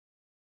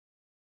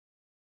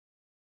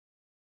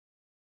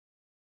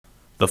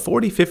The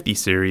 4050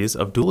 series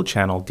of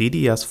dual-channel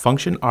DDS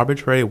function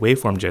arbitrary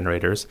waveform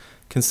generators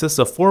consists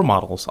of 4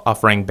 models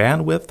offering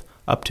bandwidth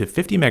up to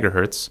 50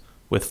 MHz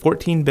with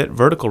 14-bit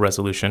vertical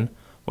resolution,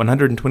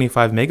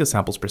 125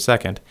 megasamples per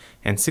second,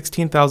 and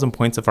 16,000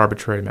 points of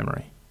arbitrary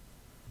memory.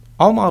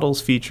 All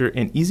models feature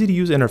an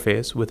easy-to-use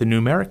interface with a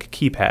numeric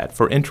keypad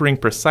for entering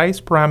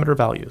precise parameter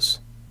values,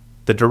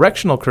 the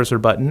directional cursor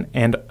button,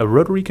 and a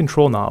rotary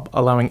control knob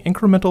allowing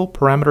incremental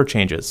parameter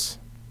changes,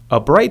 a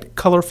bright,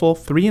 colorful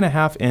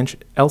 3.5-inch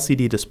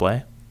LCD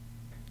display,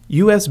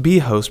 USB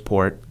host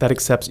port that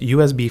accepts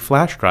USB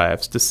flash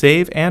drives to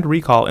save and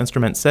recall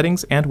instrument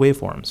settings and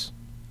waveforms.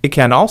 It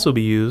can also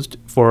be used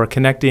for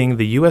connecting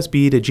the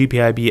USB to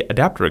GPIB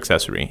adapter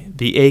accessory,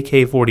 the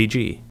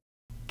AK40G,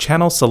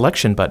 channel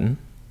selection button,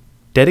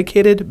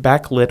 dedicated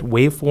backlit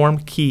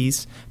waveform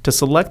keys to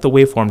select the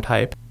waveform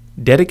type,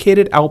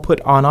 dedicated output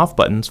on-off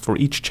buttons for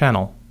each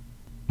channel,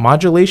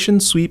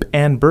 modulation sweep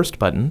and burst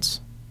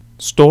buttons,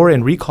 store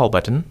and recall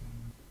button,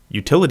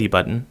 utility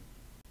button,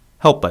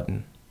 help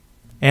button,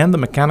 and the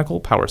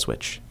mechanical power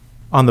switch.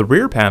 On the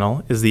rear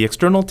panel is the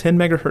external 10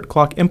 MHz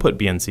clock input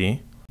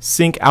BNC,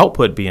 sync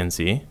output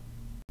BNC,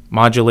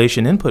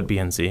 modulation input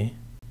BNC,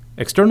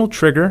 external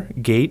trigger,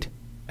 gate,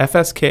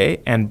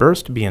 FSK, and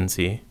burst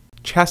BNC,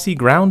 chassis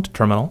ground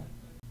terminal,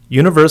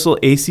 universal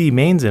AC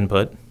mains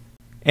input,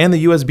 and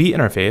the USB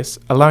interface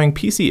allowing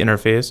PC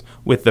interface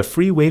with the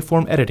free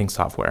waveform editing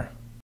software.